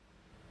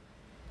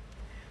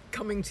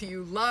coming to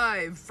you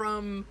live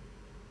from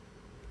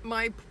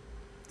my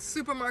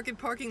supermarket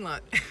parking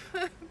lot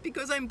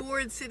because I'm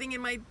bored sitting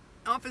in my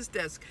office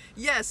desk.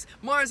 Yes,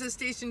 Mars is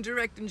stationed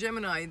direct in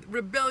Gemini.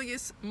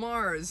 Rebellious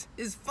Mars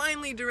is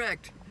finally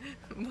direct.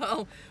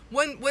 Well,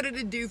 what did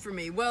it do for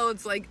me? Well,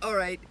 it's like, all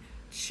right,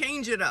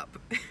 change it up.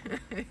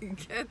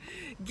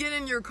 get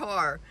in your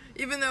car,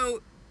 even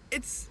though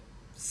it's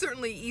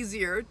certainly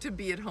easier to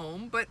be at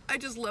home, but I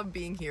just love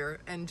being here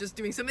and just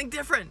doing something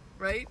different,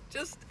 right?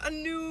 Just a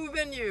new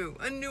venue,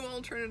 a new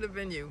alternative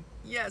venue.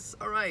 Yes,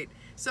 all right.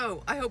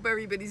 So I hope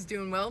everybody's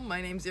doing well.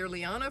 My name's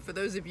Irliana. For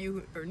those of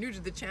you who are new to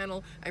the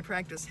channel, I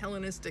practice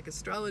Hellenistic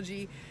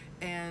astrology,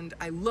 and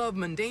I love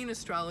mundane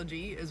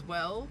astrology as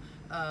well.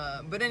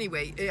 But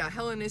anyway, yeah,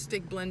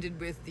 Hellenistic blended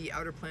with the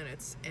outer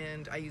planets,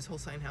 and I use whole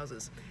sign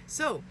houses.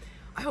 So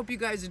I hope you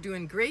guys are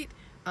doing great.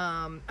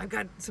 I've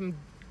got some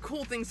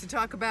cool things to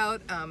talk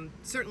about.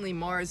 Certainly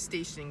Mars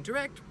stationing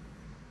direct,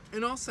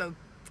 and also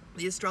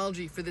the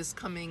astrology for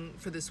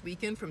this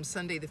weekend from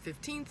Sunday the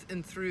 15th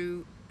and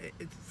through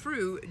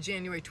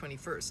January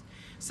 21st.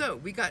 So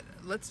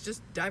let's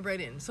just dive right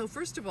in. So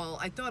first of all,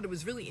 I thought it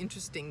was really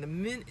interesting,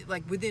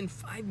 within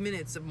 5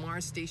 minutes of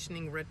Mars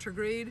stationing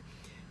retrograde,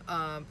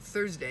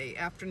 Thursday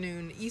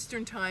afternoon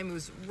Eastern time, it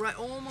was right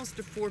almost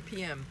to 4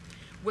 p.m.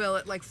 Well,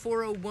 at like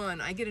 4:01,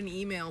 I get an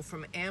email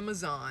from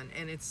Amazon,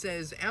 and it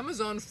says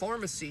Amazon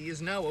Pharmacy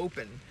is now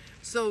open.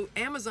 So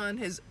Amazon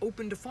has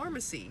opened a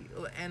pharmacy,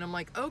 and I'm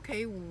like,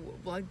 okay,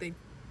 well, they've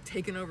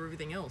taken over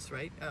everything else,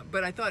 right?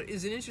 But I thought it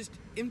was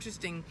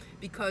interesting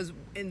because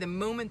in the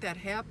moment that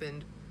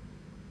happened,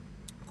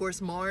 of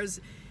course,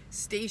 Mars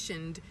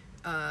stationed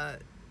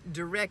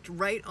direct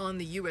right on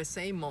the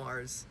USA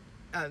Mars.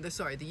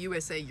 The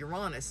USA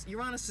Uranus.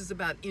 Uranus is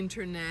about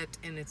internet,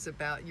 and it's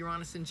about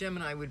Uranus and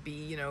Gemini would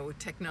be,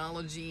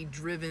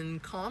 technology-driven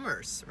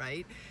commerce,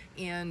 right?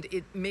 And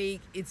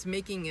it's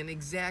making an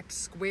exact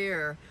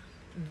square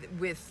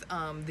with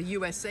the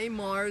USA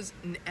Mars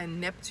and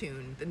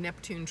Neptune. The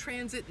Neptune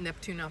transit,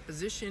 Neptune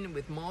opposition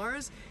with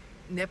Mars.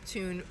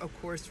 Neptune, of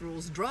course,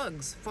 rules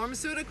drugs,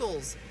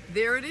 pharmaceuticals.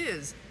 There it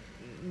is.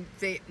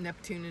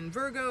 Neptune in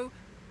Virgo,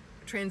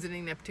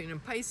 transiting Neptune in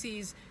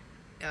Pisces,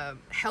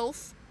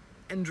 health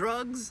and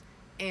drugs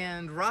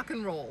and rock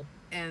and roll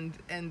and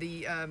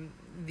the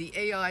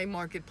AI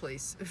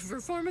marketplace for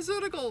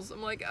pharmaceuticals.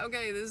 I'm like,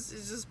 okay, this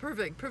is just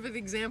perfect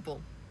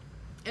example.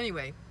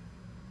 Anyway,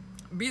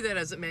 be that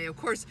as it may, of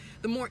course,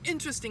 the more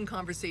interesting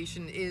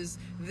conversation is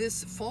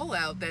this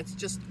fallout that's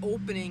just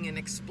opening and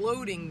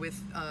exploding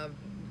with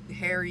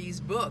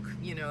Harry's book.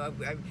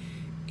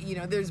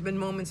 There's been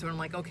moments where I'm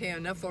like, okay,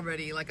 enough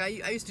already. Like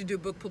I used to do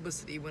book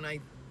publicity when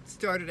I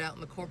started out in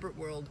the corporate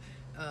world.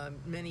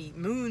 Many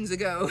moons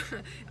ago.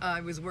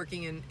 I was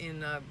working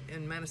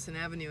in Madison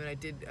Avenue, and I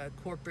did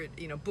corporate,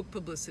 book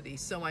publicity.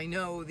 So I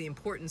know the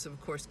importance of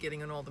course,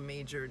 getting on all the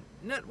major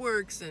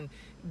networks and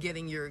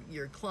getting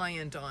your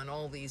client on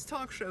all these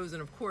talk shows.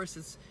 And of course,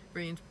 it's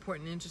very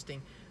important and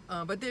interesting.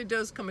 But there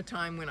does come a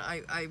time when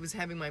I was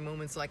having my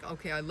moments like,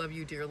 okay, I love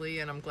you dearly,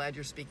 and I'm glad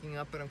you're speaking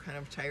up, but I'm kind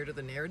of tired of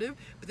the narrative.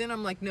 But then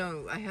I'm like,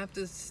 no, I have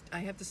to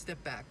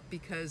step back,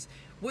 because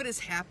what is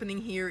happening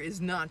here is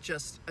not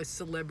just a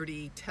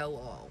celebrity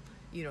tell-all.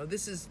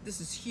 This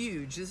is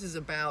huge. This is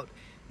about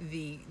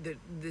the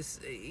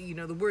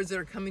words that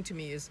are coming to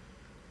me is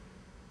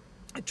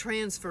a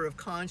transfer of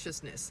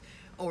consciousness,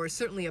 or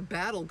certainly a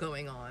battle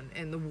going on,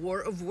 and the war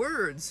of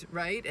words,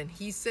 right? And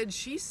he said,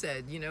 she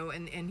said,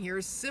 and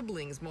here's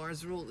siblings.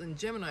 Mars ruled in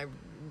Gemini.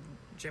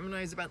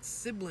 Gemini is about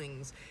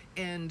siblings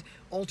and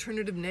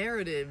alternative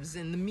narratives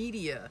in the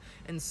media.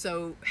 And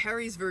so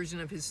Harry's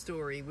version of his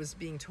story was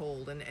being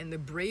told, and the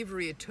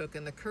bravery it took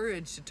and the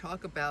courage to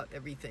talk about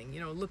everything.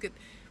 Look at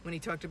when he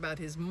talked about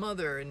his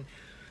mother and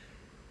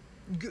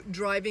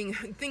driving,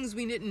 things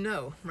we didn't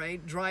know,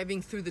 right?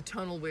 Driving through the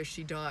tunnel where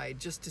she died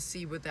just to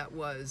see what that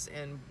was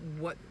and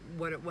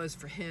what it was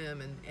for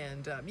him,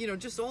 and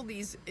just all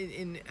these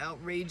in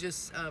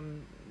outrageous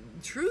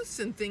truths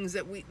and things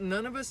that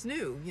none of us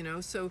knew.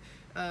 So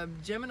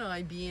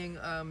Gemini being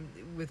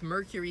with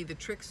Mercury the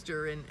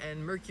trickster,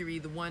 and Mercury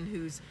the one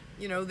who's,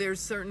 there's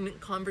certain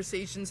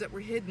conversations that were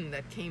hidden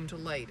that came to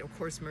light. Of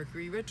course,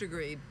 Mercury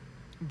retrograde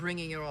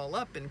bringing it all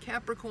up in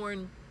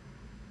Capricorn,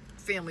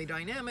 family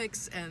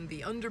dynamics and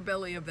the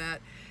underbelly of that.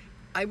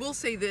 I will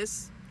say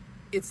this,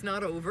 it's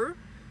not over,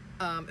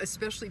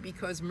 especially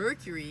because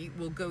Mercury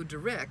will go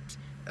direct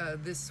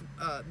this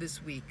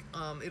week.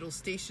 It'll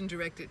station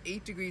direct at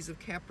 8 degrees of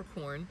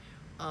Capricorn,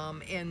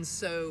 and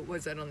so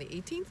was that on the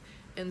 18th?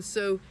 And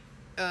so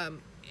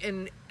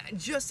and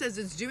just as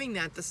it's doing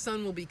that, the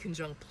sun will be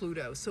conjunct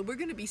Pluto. So we're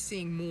going to be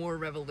seeing more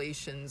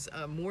revelations,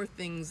 more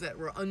things that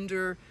were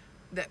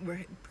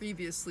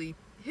previously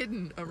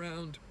hidden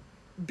around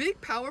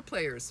big power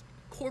players,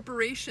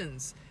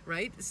 corporations,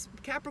 right?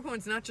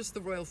 Capricorn's not just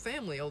the royal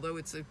family, although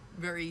it's a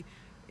very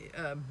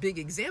big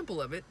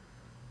example of it.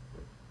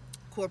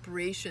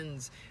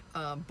 Corporations,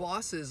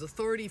 bosses,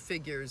 authority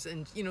figures,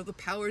 and the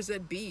powers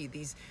that be.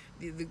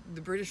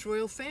 The British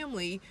royal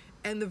family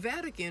and the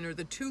Vatican are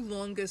the two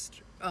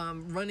longest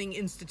running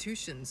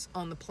institutions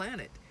on the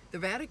planet. The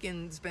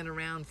Vatican's been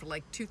around for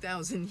like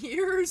 2,000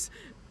 years.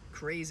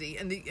 Crazy.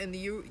 And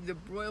the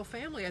royal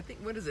family, I think,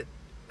 what is it,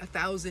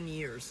 1,000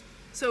 years.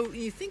 So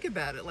you think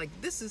about it, like,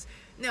 this is,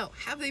 now,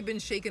 have they been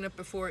shaken up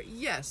before?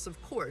 Yes,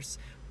 of course.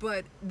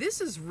 But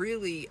this is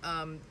really,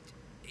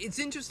 it's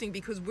interesting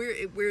because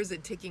where is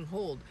it taking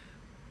hold?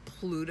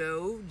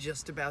 Pluto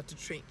just about to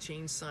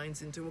change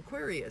signs into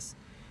Aquarius.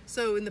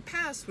 So in the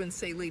past, when,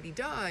 say, Lady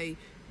Di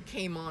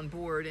came on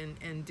board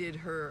and did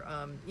her,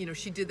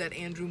 she did that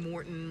Andrew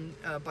Morton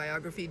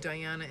biography,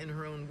 Diana in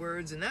Her Own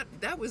Words, and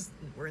that was,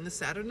 we're in the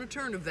Saturn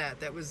return of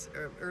that. That was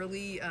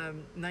early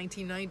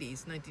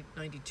 1990s,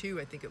 1992,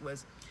 I think it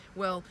was.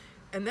 Well,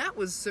 and that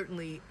was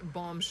certainly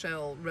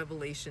bombshell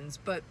revelations,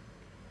 but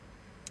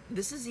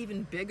this is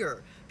even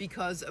bigger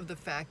because of the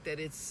fact that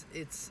it's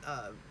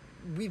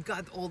we've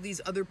got all these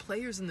other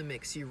players in the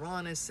mix,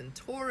 Uranus and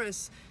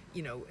Taurus,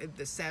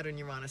 the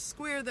Saturn-Uranus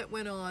square that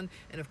went on,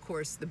 and of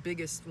course the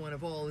biggest one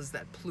of all is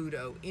that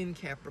Pluto in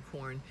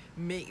Capricorn,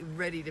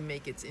 ready to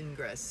make its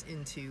ingress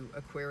into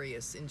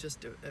Aquarius in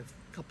just a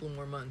couple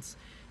more months.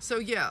 So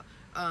yeah,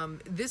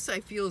 this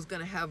I feel is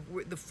going to have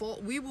the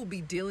fall. We will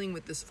be dealing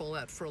with this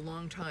fallout for a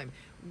long time.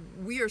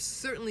 We are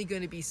certainly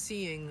going to be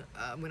seeing,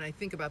 when I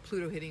think about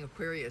Pluto hitting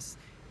Aquarius,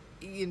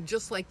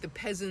 just like the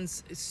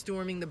peasants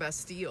storming the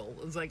Bastille.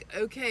 It's like,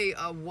 okay,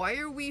 why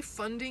are we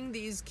funding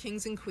these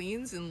kings and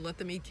queens and let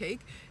them eat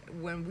cake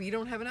when we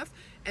don't have enough?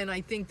 And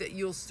I think that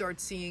you'll start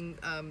seeing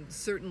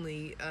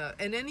certainly,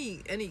 and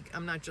any,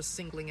 I'm not just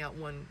singling out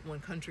one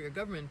country or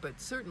government,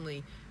 but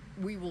certainly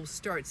we will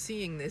start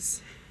seeing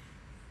this.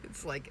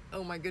 It's like,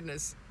 oh my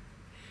goodness.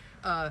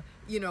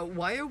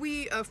 Why are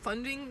we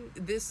funding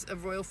this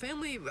royal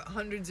family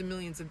hundreds of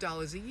millions of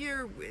dollars a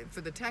year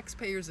for the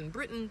taxpayers in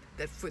Britain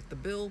that foot the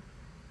bill?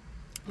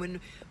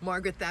 When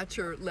Margaret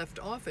Thatcher left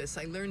office,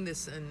 I learned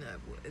this, and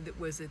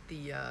was it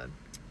the, I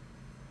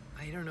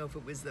don't know if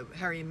it was the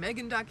Harry and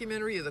Meghan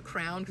documentary or The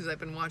Crown, because I've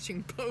been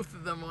watching both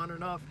of them on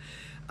and off.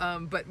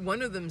 But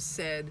one of them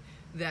said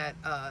that,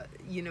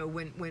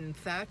 when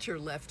Thatcher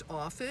left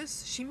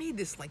office, she made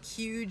this like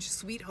huge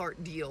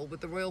sweetheart deal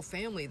with the royal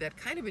family that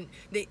kind of,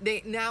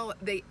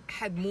 they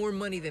had more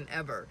money than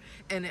ever.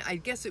 And I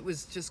guess it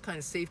was just kind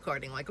of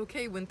safeguarding, like,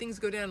 okay, when things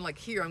go down, like,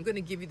 here, I'm going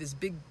to give you this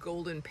big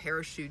golden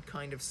parachute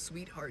kind of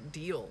sweetheart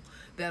deal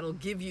that'll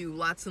give you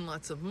lots and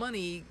lots of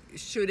money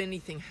should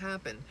anything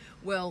happen.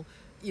 Well,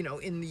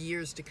 in the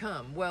years to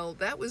come. Well,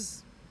 that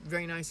was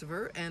very nice of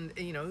her. And,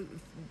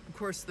 of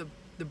course, the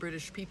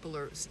British people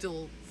are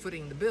still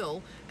footing the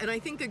bill, and I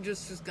think they're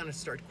just going to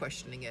start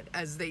questioning it,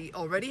 as they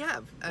already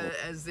have.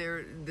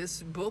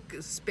 This book,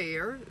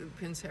 Spare,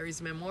 Prince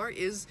Harry's memoir,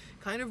 is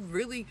kind of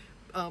really,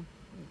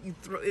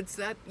 it's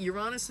that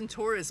Uranus and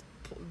Taurus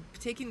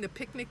taking the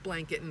picnic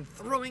blanket and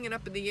throwing it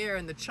up in the air,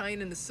 and the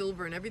china and the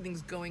silver and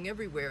everything's going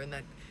everywhere, and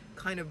that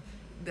kind of,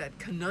 that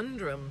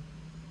conundrum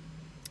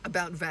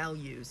about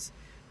values.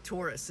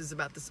 Taurus is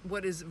about this,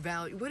 what is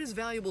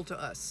valuable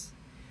to us?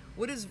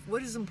 What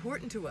is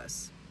important to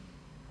us?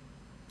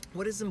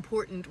 What is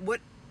important? What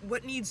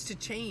needs to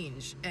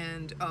change?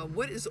 And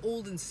what is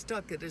old and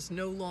stuck that is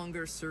no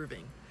longer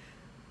serving?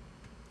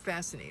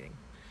 Fascinating.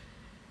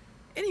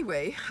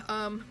 Anyway,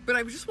 but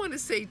I just want to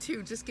say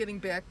too, just getting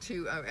back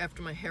to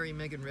after my Harry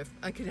Meghan riff,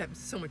 I could have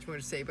so much more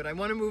to say, but I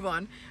want to move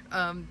on.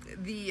 I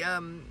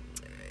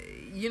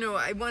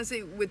want to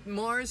say, with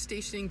Mars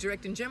stationing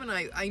direct in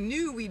Gemini, I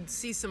knew we'd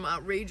see some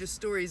outrageous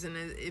stories. And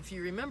if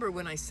you remember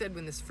when I said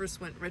when this first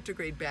went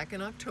retrograde back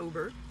in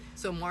October,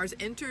 so Mars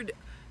entered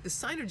the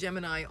sign of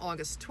Gemini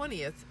August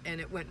 20th, and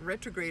it went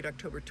retrograde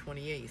October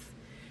 28th.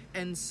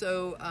 And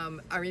so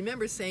I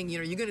remember saying,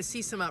 you're going to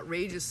see some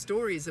outrageous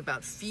stories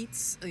about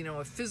feats,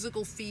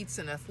 physical feats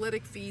and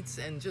athletic feats,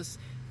 and just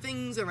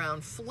things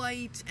around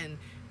flight.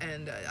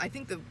 And I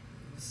think the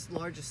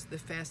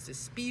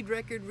fastest speed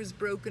record was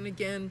broken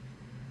again.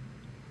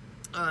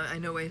 I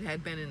know it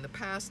had been in the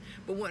past,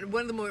 but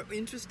one of the more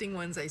interesting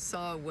ones I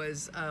saw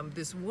was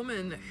this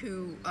woman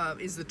who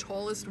is the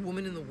tallest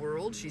woman in the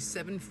world. She's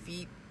 7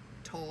 feet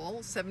tall,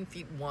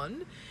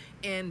 7'1",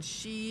 and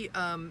she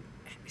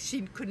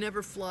could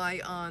never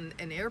fly on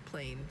an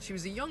airplane. She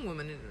was a young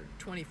woman,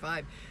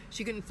 25.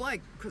 She couldn't fly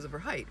because of her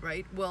height,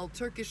 right? Well,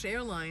 Turkish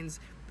Airlines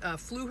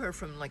flew her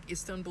from like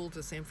Istanbul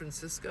to San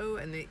Francisco,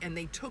 and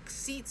they took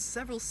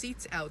several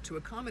seats out to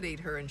accommodate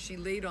her, and she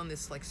laid on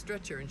this like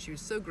stretcher, and she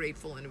was so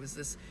grateful, and it was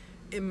this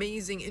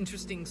amazing,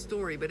 interesting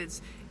story. But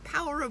it's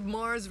power of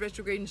Mars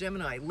retrograde in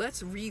Gemini.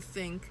 Let's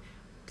rethink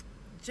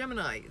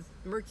Gemini,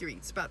 Mercury.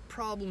 It's about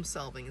problem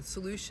solving and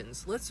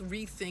solutions. Let's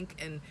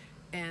rethink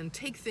and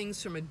take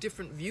things from a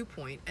different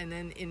viewpoint, and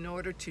then in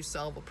order to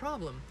solve a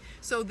problem.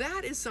 So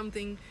that is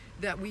something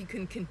that we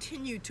can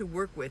continue to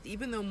work with,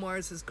 even though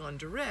Mars has gone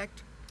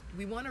direct.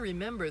 We want to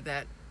remember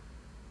that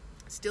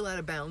still out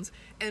of bounds,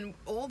 and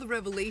all the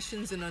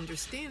revelations and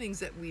understandings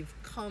that we've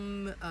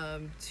come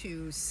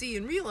to see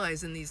and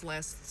realize in these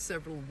last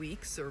several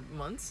weeks or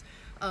months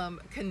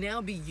can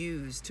now be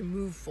used to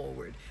move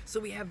forward. So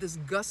we have this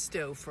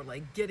gusto for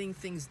like getting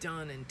things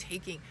done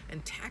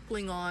and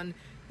tackling on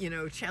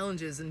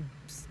challenges and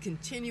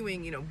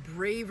continuing,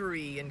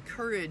 bravery and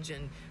courage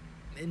and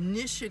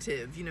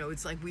initiative.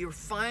 It's like we are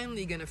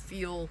finally going to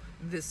feel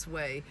this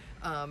way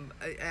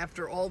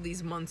after all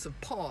these months of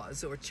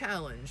pause or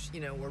challenge,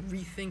 or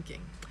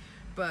rethinking.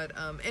 But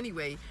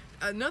anyway,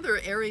 another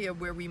area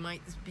where we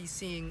might be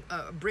seeing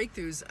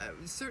breakthroughs,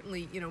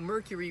 certainly,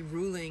 Mercury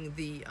ruling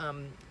the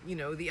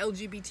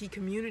LGBT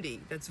community.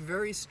 That's a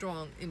very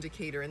strong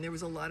indicator. And there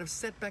was a lot of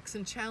setbacks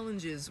and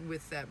challenges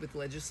with that, with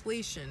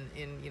legislation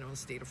in, the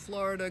state of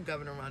Florida,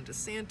 Governor Ron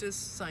DeSantis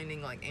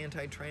signing like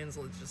anti-trans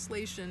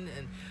legislation.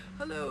 And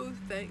hello,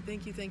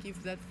 thank you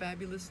for that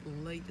fabulous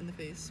light in the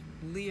face,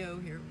 Leo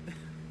here.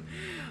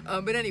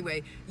 But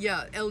anyway,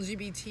 yeah,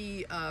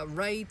 LGBT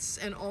rights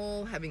and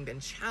all having been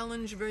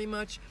challenged very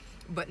much,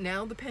 but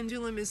now the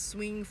pendulum is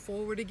swinging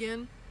forward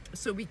again.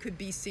 So we could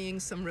be seeing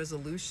some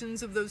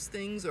resolutions of those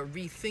things, or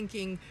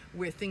rethinking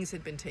where things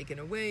had been taken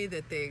away,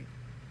 that they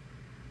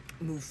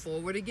move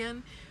forward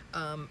again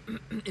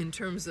in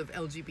terms of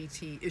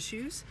LGBT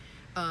issues.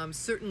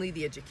 Certainly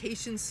the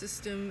education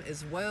system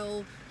as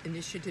well,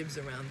 initiatives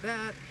around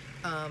that.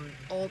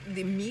 All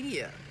the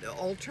media,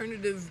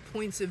 alternative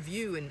points of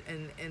view,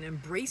 and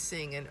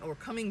embracing or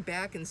coming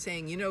back and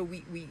saying,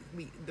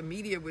 the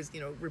media was,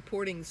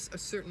 reporting a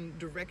certain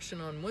direction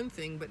on one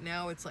thing, but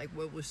now it's like,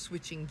 well, we're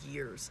switching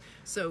gears.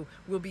 So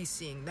we'll be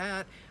seeing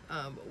that.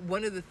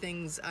 One of the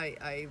things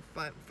I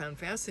found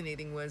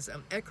fascinating was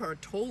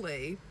Eckhart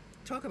Tolle,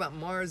 talk about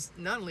Mars,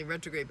 not only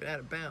retrograde, but out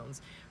of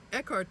bounds.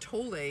 Eckhart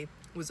Tolle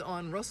was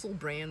on Russell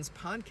Brand's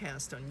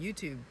podcast on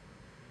YouTube.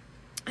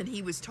 And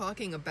he was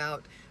talking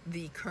about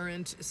the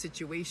current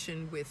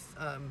situation with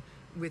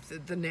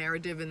the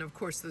narrative, and of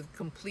course the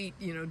complete,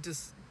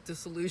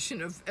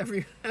 dissolution of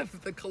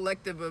the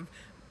collective of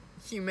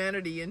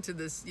humanity into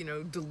this,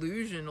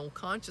 delusional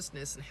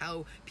consciousness, and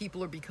how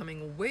people are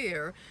becoming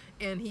aware.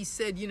 And he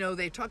said,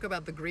 they talk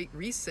about the Great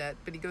Reset,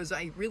 but he goes,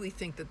 I really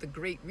think that the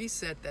Great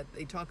Reset that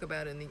they talk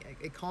about in the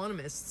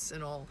economists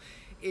and all,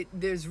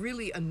 there's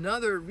really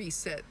another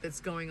reset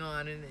that's going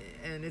on,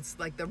 and it's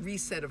like the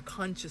reset of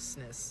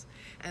consciousness.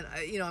 And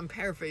I'm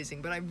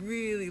paraphrasing, but I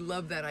really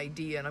love that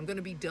idea, and I'm going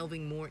to be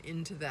delving more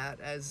into that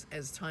as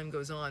time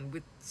goes on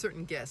with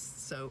certain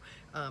guests. So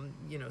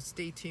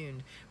stay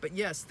tuned. But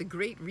yes, the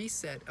Great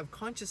Reset of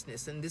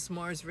consciousness, and this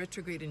Mars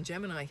retrograde in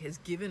Gemini has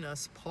given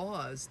us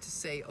pause to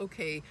say,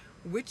 okay,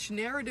 which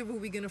narrative are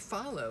we going to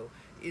follow?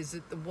 Is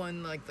it the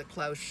one like the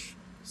Klaus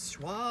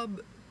Schwab?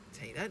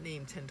 Say that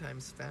name 10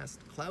 times fast.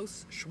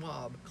 Klaus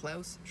Schwab.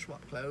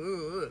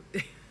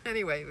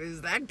 Anyway,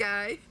 is that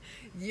guy,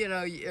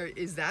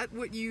 is that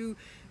what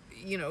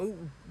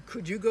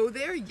could you go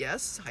there?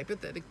 Yes,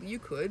 hypothetically you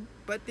could,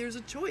 but there's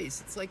a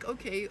choice. It's like,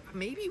 okay,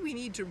 maybe we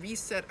need to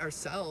reset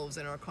ourselves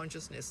and our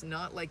consciousness,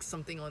 not like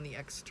something on the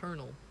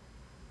external.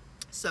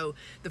 So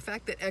the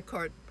fact that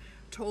Eckhart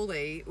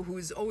Tolle,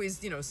 who's always,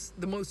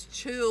 the most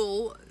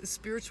chill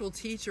spiritual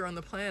teacher on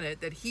the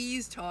planet, that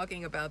he's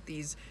talking about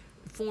these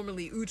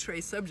formerly outre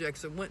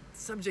subjects, or what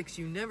subjects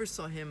you never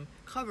saw him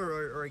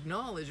cover or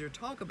acknowledge or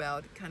talk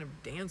about, kind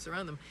of dance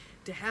around them,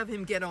 to have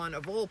him get on,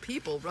 of all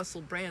people,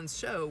 Russell Brand's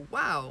show.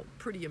 Wow,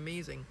 pretty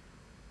amazing.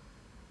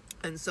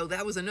 And so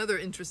that was another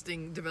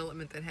interesting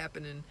development that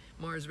happened in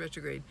Mars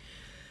retrograde.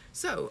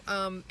 So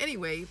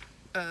anyway,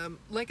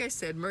 like I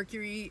said,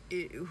 Mercury,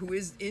 who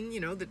is in,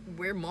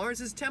 where Mars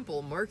is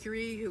temple,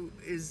 Mercury, who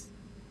is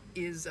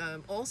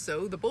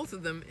also, the both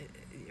of them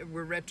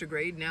were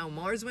retrograde. Now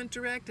Mars went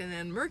direct, and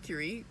then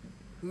Mercury,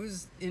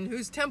 whose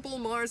temple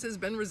Mars has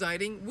been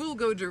residing, will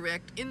go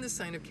direct in the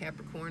sign of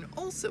Capricorn,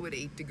 also at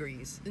 8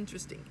 degrees.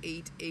 Interesting,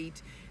 8,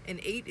 and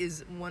 8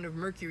 is one of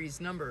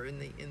Mercury's number in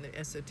the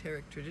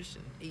esoteric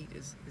tradition. 8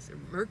 is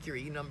a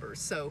Mercury number.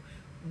 So,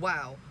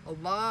 wow, a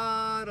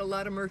lot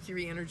of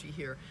Mercury energy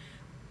here.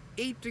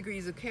 8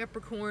 degrees of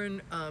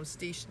Capricorn,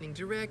 stationing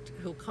direct.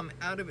 He'll come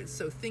out of it.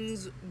 So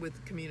things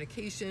with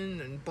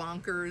communication and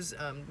bonkers,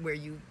 where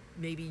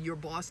maybe your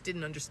boss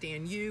didn't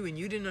understand you and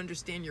you didn't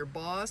understand your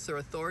boss, or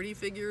authority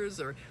figures,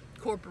 or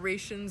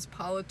corporations,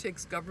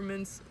 politics,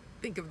 governments.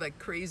 Think of that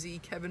crazy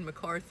Kevin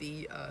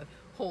McCarthy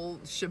whole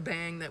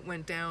shebang that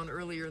went down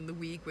earlier in the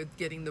week with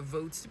getting the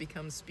votes to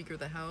become Speaker of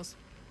the House.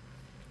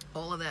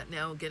 All of that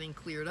now getting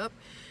cleared up.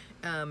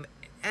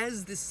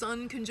 As the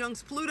Sun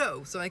conjuncts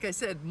Pluto. So like I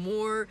said,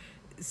 more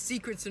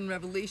secrets and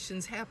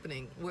revelations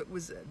happening. What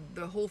was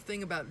the whole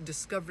thing about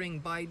discovering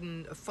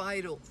Biden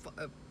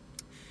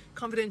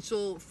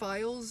confidential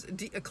files,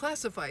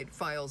 classified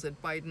files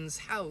at Biden's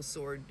house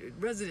or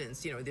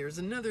residence? There's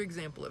another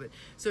example of it.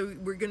 So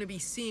we're going to be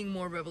seeing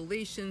more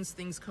revelations,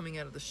 things coming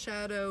out of the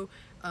shadow.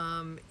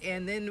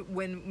 And then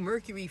when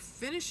Mercury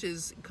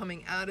finishes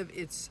coming out of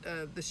its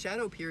the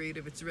shadow period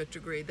of its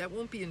retrograde, that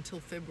won't be until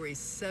February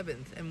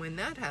 7th. And when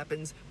that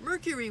happens,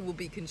 Mercury will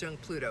be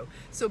conjunct Pluto.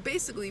 So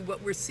basically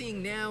what we're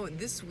seeing now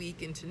this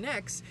week into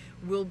next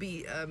will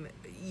be,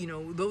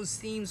 those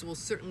themes will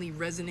certainly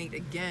resonate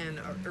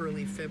again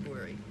early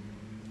February.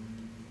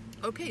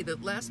 Okay, the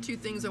last two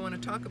things I want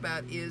to talk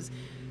about is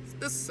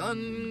the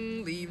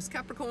Sun leaves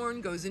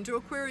Capricorn, goes into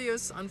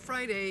Aquarius on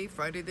Friday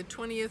the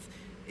 20th.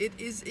 It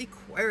is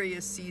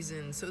Aquarius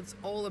season, so it's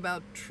all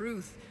about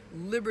truth,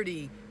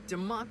 liberty,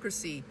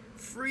 democracy,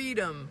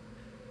 freedom,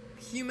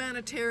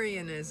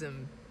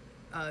 humanitarianism,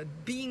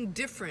 being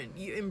different,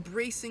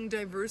 embracing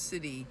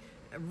diversity,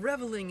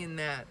 reveling in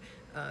that.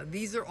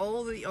 These are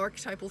all the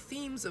archetypal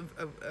themes of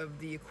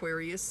the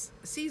Aquarius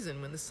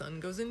season when the sun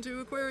goes into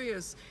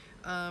Aquarius.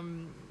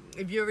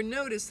 If you ever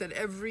notice that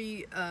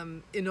every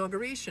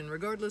inauguration,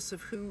 regardless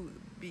of who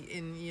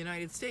in the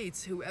United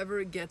States,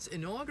 whoever gets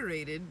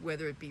inaugurated,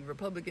 whether it be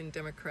Republican,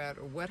 Democrat,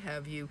 or what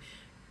have you,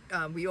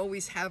 we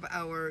always have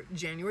our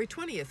January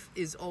 20th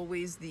is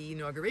always the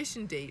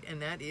inauguration date,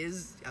 and that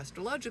is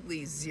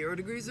astrologically 0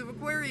 degrees of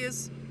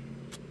Aquarius.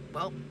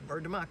 Well, we're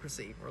a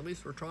democracy, or at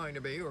least we're trying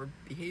to be, or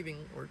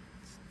behaving, or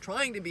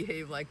trying to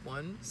behave like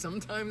one.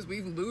 Sometimes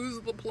we lose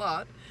the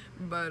plot,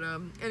 but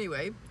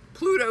anyway,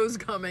 Pluto's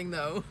coming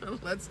though.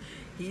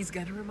 He's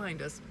got to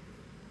remind us.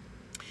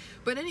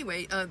 But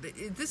anyway,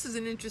 this is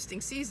an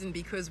interesting season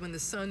because when the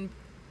sun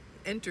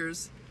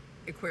enters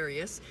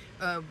Aquarius,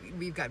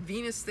 we've got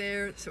Venus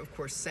there, so of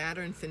course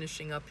Saturn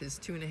finishing up his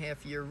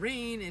 2.5-year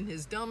reign in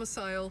his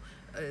domicile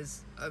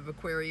of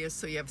Aquarius.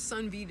 So you have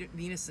Sun,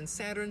 Venus, and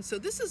Saturn. So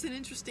this is an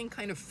interesting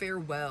kind of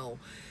farewell,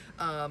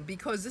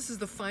 because this is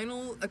the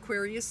final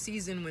Aquarius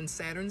season when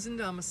Saturn's in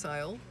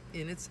domicile,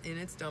 in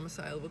its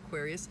domicile of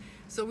Aquarius.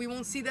 So we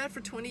won't see that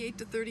for 28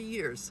 to 30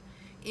 years.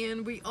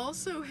 And we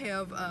also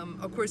have,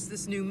 of course,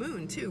 this new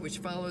moon too, which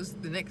follows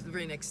the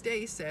very next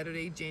day,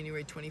 Saturday,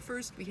 January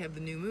 21st. We have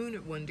the new moon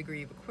at 1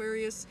 degree of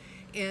Aquarius,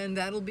 and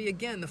that'll be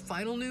again the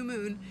final new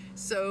moon.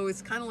 So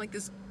it's kind of like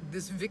this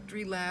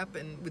victory lap,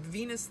 and with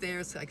Venus there,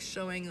 it's like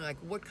showing like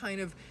what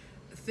kind of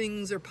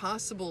things are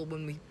possible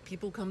when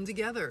people come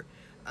together,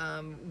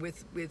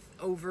 with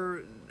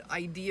over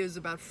ideas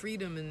about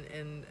freedom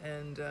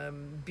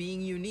and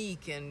being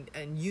unique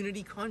and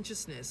unity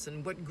consciousness,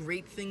 and what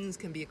great things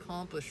can be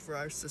accomplished for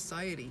our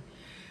society.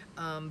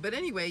 But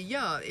anyway,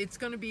 yeah, it's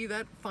going to be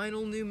that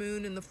final new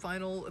moon in the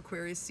final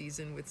Aquarius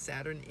season with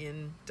Saturn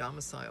in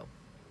domicile.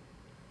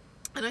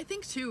 And I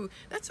think too,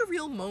 that's a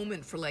real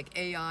moment for like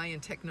AI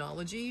and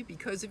technology,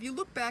 because if you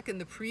look back in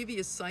the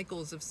previous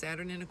cycles of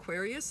Saturn in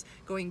Aquarius,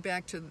 going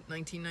back to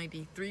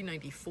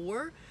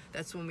 1993-94,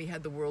 that's when we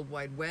had the World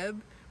Wide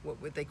Web,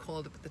 what they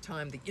called it at the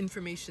time, the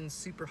information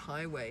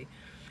superhighway.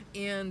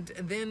 And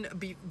then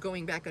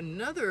going back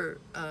another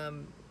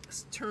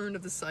turn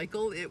of the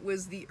cycle, it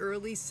was the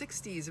early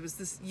 60s. It was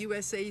this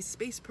USA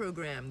space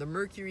program, the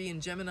Mercury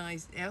and Gemini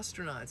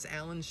astronauts,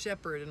 Alan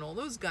Shepard and all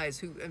those guys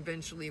who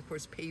eventually, of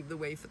course, paved the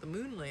way for the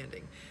moon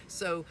landing.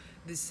 So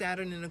the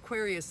Saturn in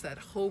Aquarius, that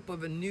hope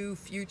of a new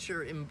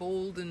future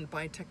emboldened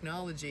by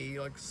technology,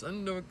 like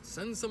send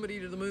somebody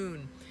to the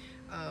moon.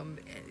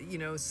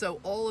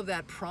 So all of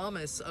that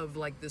promise of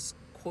like this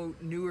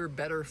quote newer,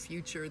 better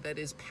future that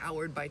is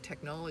powered by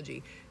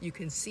technology, you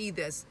can see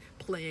this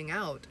playing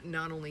out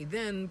not only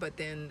then, but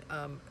then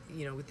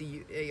with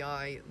the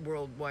AI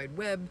World Wide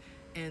Web,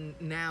 and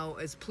now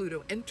as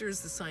Pluto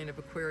enters the sign of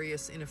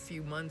Aquarius in a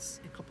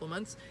couple of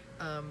months,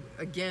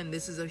 again,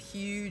 this is a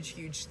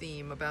huge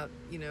theme about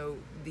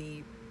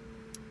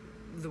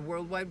the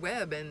World Wide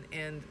Web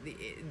and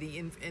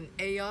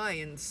AI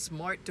and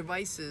smart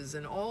devices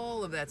and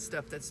all of that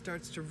stuff that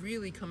starts to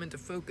really come into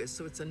focus.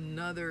 So it's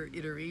another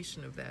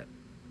iteration of that.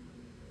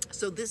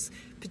 So this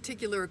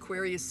particular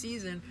Aquarius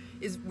season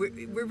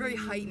we're very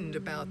heightened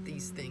about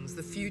these things.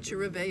 The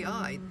future of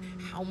AI,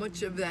 how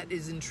much of that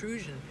is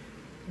intrusion?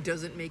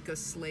 Does it make us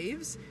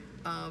slaves?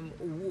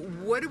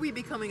 What are we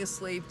becoming a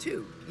slave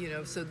to?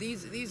 So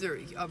these are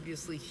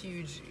obviously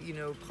huge,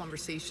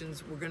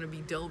 conversations. We're going to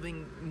be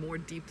delving more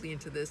deeply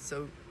into this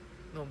over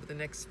the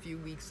next few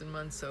weeks and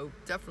months. So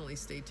definitely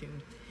stay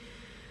tuned.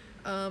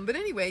 But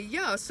anyway,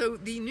 yeah. So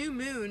the new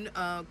moon,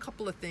 a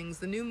couple of things.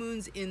 The new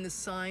moon's in the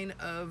sign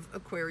of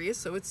Aquarius,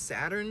 so it's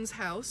Saturn's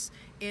house,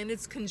 and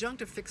it's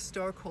conjunct a fixed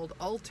star called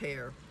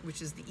Altair,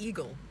 which is the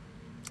eagle,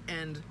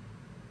 and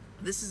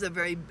this is a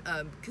very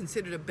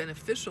considered a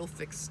beneficial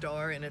fixed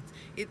star, and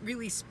it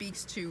really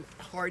speaks to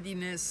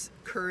hardiness,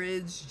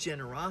 courage,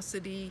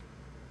 generosity.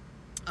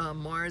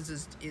 Mars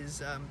is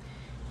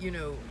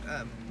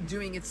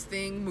doing its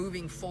thing,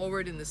 moving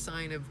forward in the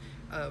sign of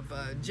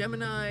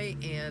Gemini,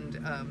 and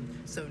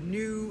so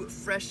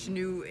fresh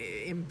new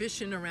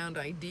ambition around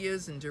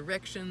ideas and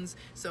directions.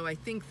 So I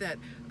think that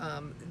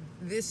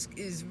this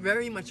is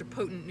very much a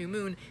potent new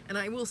moon, and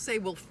I will say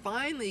we're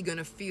finally going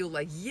to feel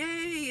like,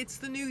 yay, it's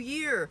the new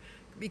year,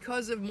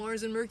 because of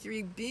Mars and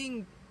Mercury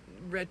being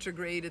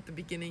retrograde at the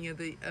beginning of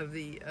the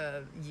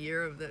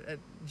year of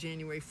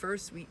January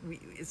 1st.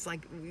 It's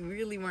like we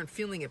really weren't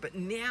feeling it, but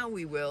now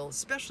we will,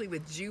 especially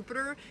with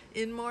Jupiter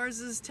in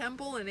Mars's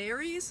temple in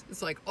Aries.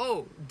 It's like,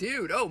 oh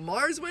dude,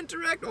 Mars went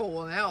direct,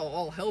 well now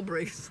all hell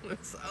breaks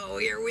loose. Oh,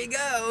 here we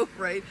go,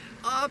 right?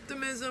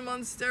 Optimism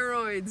on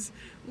steroids.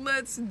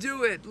 Let's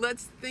do it.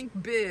 Let's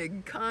think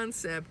big,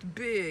 concept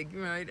big,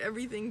 right?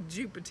 Everything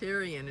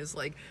Jupiterian is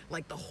like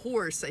the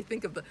horse. I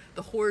think of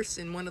the horse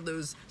in one of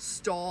those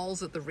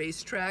stalls at the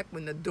racetrack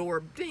when the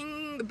door,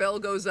 ding, the bell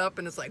goes up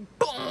and it's like,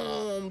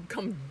 boom,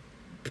 come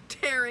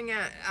tearing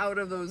out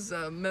of those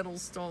metal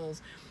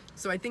stalls.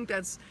 So I think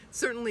that's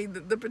certainly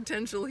the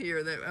potential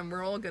here, and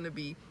we're all going to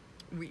be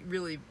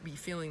really be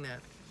feeling that.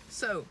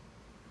 So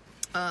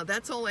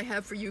that's all I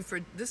have for you for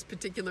this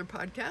particular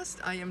podcast.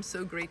 I am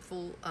so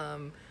grateful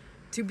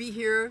to be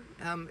here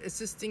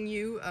assisting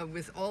you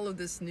with all of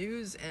this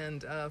news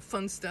and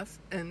fun stuff.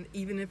 And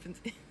even if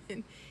it's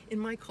in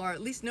my car,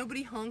 at least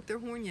nobody honked their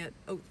horn yet.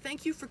 Oh,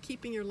 thank you for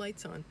keeping your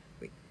lights on.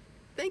 Wait,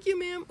 thank you,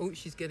 ma'am. Oh,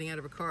 she's getting out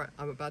of her car.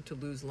 I'm about to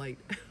lose light.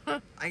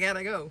 I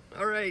gotta go.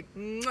 All right.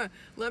 Mwah.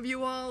 Love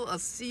you all. I'll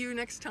see you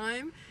next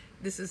time.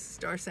 This is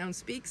Star Sound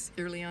Speaks,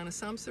 Irliana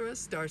Samsara,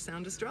 Star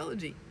Sound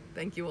Astrology.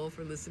 Thank you all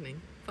for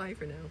listening. Bye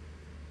for now.